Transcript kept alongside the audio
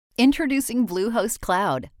Introducing Bluehost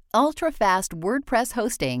Cloud, ultra-fast WordPress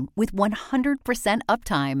hosting with 100%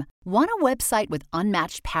 uptime. Want a website with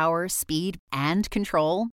unmatched power, speed, and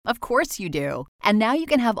control? Of course you do. And now you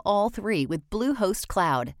can have all three with Bluehost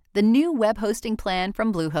Cloud, the new web hosting plan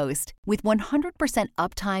from Bluehost. With 100%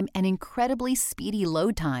 uptime and incredibly speedy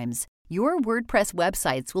load times, your WordPress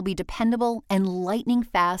websites will be dependable and lightning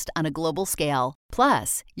fast on a global scale.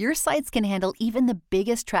 Plus, your sites can handle even the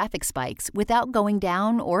biggest traffic spikes without going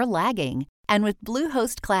down or lagging. And with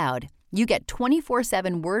Bluehost Cloud, you get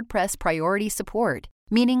 24/7 WordPress priority support,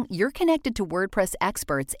 meaning you're connected to WordPress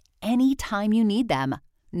experts anytime you need them.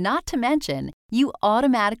 Not to mention, you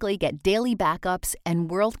automatically get daily backups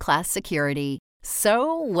and world-class security.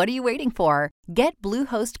 So, what are you waiting for? Get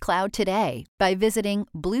Bluehost Cloud today by visiting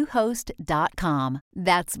Bluehost.com.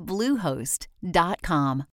 That's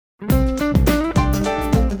Bluehost.com.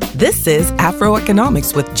 This is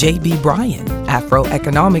Afroeconomics with J.B. Bryan.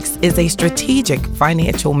 Afroeconomics is a strategic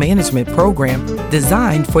financial management program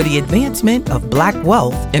designed for the advancement of Black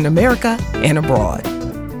wealth in America and abroad.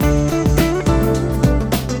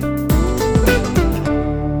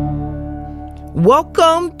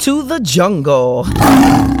 Welcome to the jungle.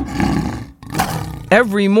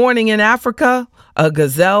 Every morning in Africa, a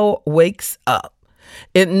gazelle wakes up.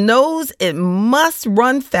 It knows it must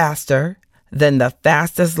run faster than the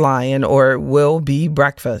fastest lion or it will be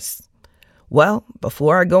breakfast. Well,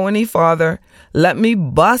 before I go any farther, let me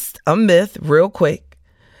bust a myth real quick.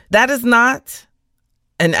 That is not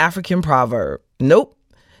an African proverb. Nope.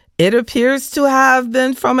 It appears to have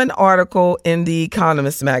been from an article in The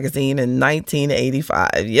Economist magazine in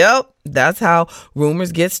 1985. Yep, that's how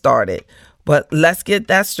rumors get started. But let's get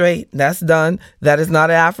that straight. That's done. That is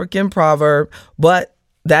not an African proverb. But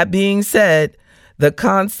that being said, the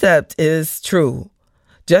concept is true.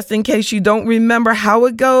 Just in case you don't remember how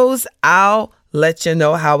it goes, I'll let you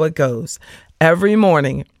know how it goes. Every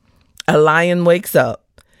morning, a lion wakes up.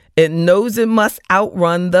 It knows it must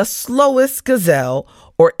outrun the slowest gazelle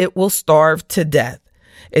or it will starve to death.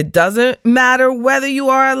 It doesn't matter whether you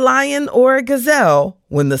are a lion or a gazelle.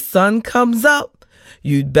 When the sun comes up,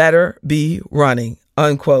 you'd better be running,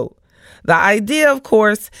 unquote. The idea, of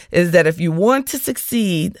course, is that if you want to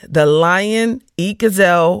succeed the lion, eat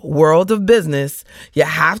gazelle world of business, you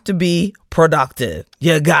have to be productive.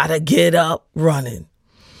 You gotta get up running.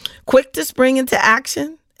 Quick to spring into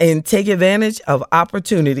action and take advantage of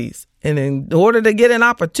opportunities. And in order to get an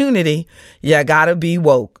opportunity, you gotta be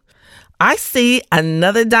woke. I see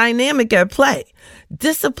another dynamic at play: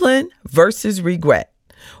 discipline versus regret.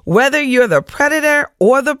 Whether you're the predator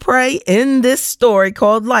or the prey in this story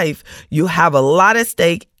called life, you have a lot at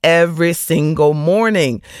stake every single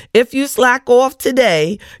morning. If you slack off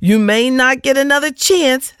today, you may not get another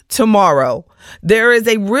chance tomorrow. There is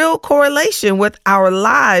a real correlation with our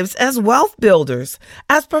lives as wealth builders,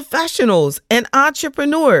 as professionals and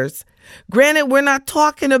entrepreneurs. Granted, we're not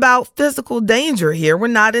talking about physical danger here. We're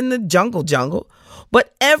not in the jungle.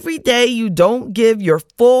 But every day you don't give your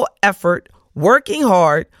full effort, working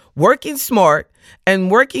hard, working smart,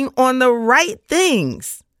 and working on the right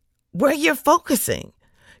things, where you're focusing,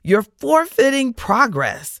 you're forfeiting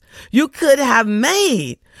progress you could have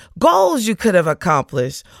made, goals you could have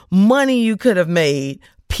accomplished, money you could have made,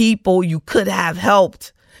 people you could have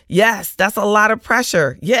helped. Yes, that's a lot of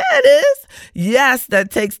pressure. Yeah, it is. Yes,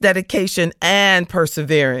 that takes dedication and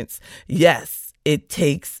perseverance. Yes, it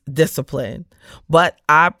takes discipline. But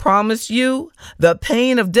I promise you, the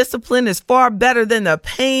pain of discipline is far better than the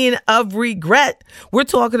pain of regret. We're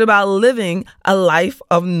talking about living a life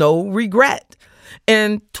of no regret.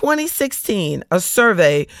 In 2016, a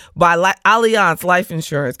survey by Allianz Life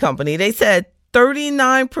Insurance Company, they said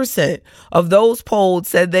 39% of those polled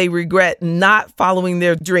said they regret not following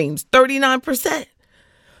their dreams. 39%.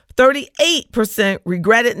 38%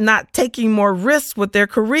 regretted not taking more risks with their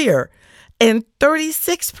career. And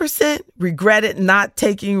 36% regretted not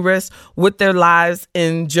taking risks with their lives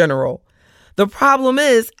in general. The problem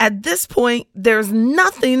is, at this point, there's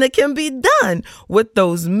nothing that can be done with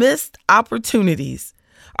those missed opportunities.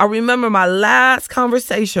 I remember my last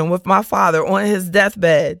conversation with my father on his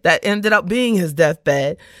deathbed that ended up being his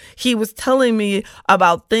deathbed. He was telling me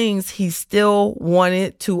about things he still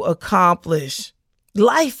wanted to accomplish.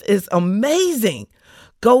 Life is amazing.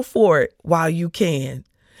 Go for it while you can.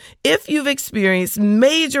 If you've experienced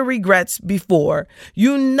major regrets before,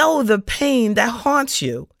 you know the pain that haunts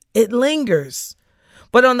you. It lingers.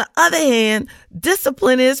 But on the other hand,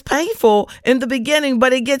 discipline is painful in the beginning,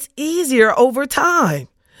 but it gets easier over time.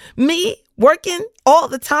 Me working all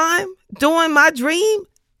the time, doing my dream.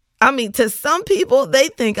 I mean, to some people, they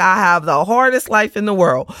think I have the hardest life in the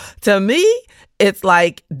world. To me, it's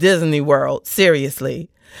like Disney World, seriously.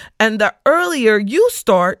 And the earlier you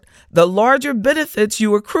start, the larger benefits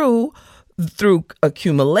you accrue through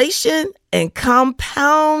accumulation and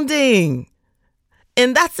compounding.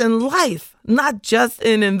 And that's in life, not just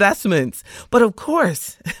in investments. But of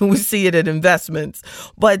course, we see it in investments,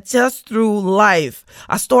 but just through life.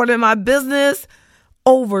 I started my business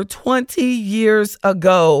over 20 years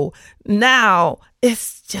ago. Now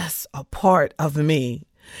it's just a part of me.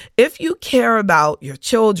 If you care about your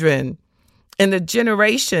children and the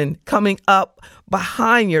generation coming up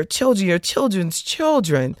behind your children, your children's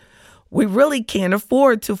children, we really can't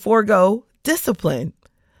afford to forego discipline.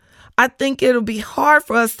 I think it'll be hard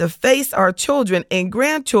for us to face our children and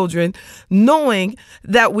grandchildren knowing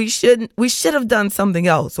that we should have done something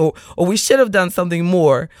else, or we should have done something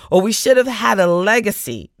more, or we should have had a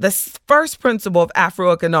legacy, the first principle of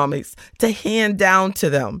Afroeconomics, to hand down to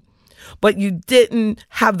them. But you didn't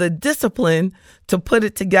have the discipline to put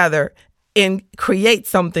it together and create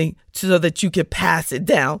something so that you could pass it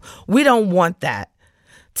down. We don't want that.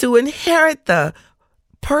 To inherit the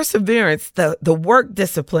perseverance, the work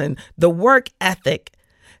discipline, the work ethic.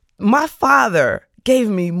 My father gave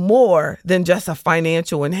me more than just a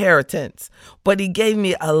financial inheritance, but he gave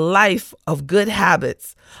me a life of good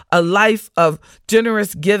habits, a life of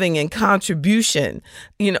generous giving and contribution,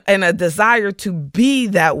 and a desire to be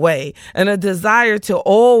that way, and a desire to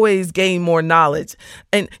always gain more knowledge.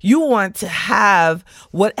 And you want to have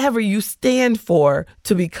whatever you stand for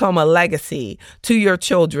to become a legacy to your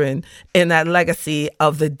children, and that legacy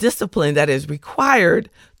of the discipline that is required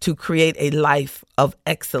to create a life of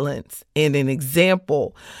excellence and an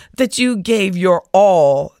example that you gave your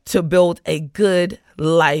all to build a good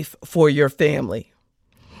life for your family.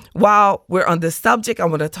 While we're on this subject, I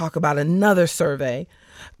want to talk about another survey.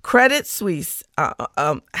 Credit Suisse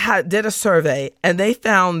did a survey, and they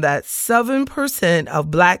found that 7% of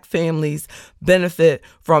Black families benefit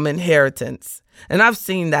from inheritance. And I've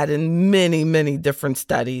seen that in many, many different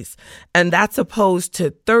studies. And that's opposed to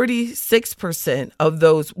 36% of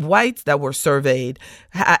those whites that were surveyed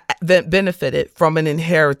that benefited from an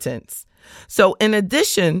inheritance. So in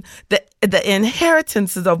addition, the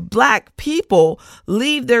inheritances of Black people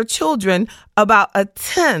leave their children about a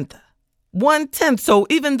tenth. 1/10. So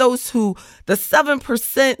even the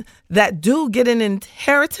 7% that do get an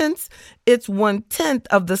inheritance, it's 1/10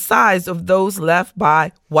 of the size of those left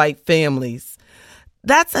by white families.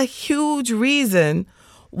 That's a huge reason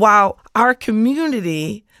why our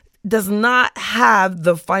community does not have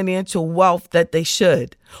the financial wealth that they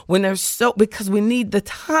should. Because we need the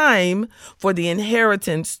time for the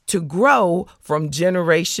inheritance to grow from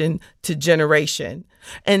generation to generation.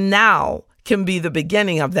 And now can be the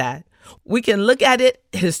beginning of that. We can look at it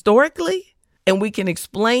historically, and we can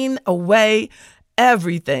explain away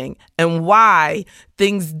everything and why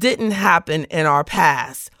things didn't happen in our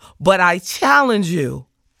past. But I challenge you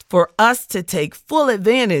for us to take full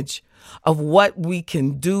advantage of what we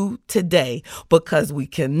can do today, because we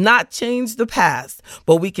cannot change the past,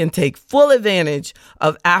 but we can take full advantage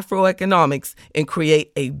of Afroeconomics and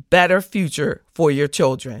create a better future for your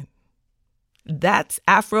children. That's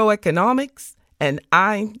Afroeconomics. And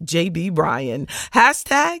I'm JB Bryan.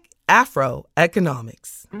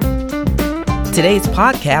 #Afroeconomics. Today's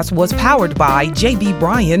podcast was powered by JB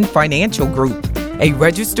Bryan Financial Group, a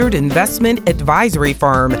registered investment advisory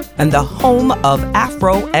firm and the home of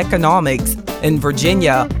Afroeconomics in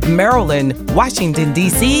Virginia, Maryland, Washington,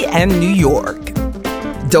 D.C., and New York.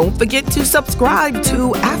 Don't forget to subscribe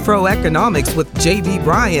to Afroeconomics with JB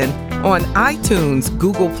Bryan on iTunes,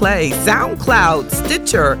 Google Play, SoundCloud,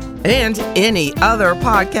 Stitcher, and any other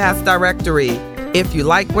podcast directory. If you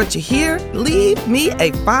like what you hear, leave me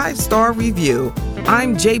a 5-star review.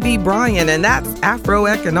 I'm JB Bryan, and that's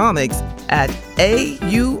Afroeconomics at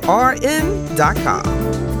AURN.com.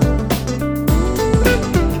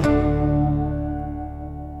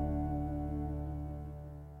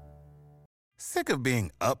 Sick of being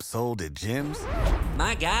upsold at gyms?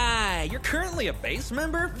 My guy, you're currently a base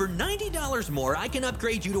member? For $90 more, I can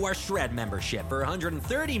upgrade you to our Shred membership. For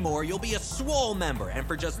 $130 more, you'll be a Swole member. And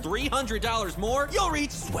for just $300 more, you'll reach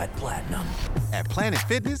Sweat Platinum. At Planet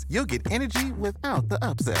Fitness, you'll get energy without the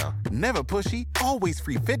upsell. Never pushy, always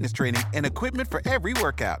free fitness training and equipment for every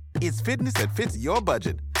workout. It's fitness that fits your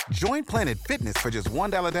budget. Join Planet Fitness for just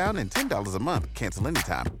 $1 down and $10 a month. Cancel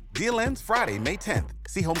anytime. Deal ends Friday, May 10th.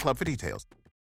 See Home Club for details.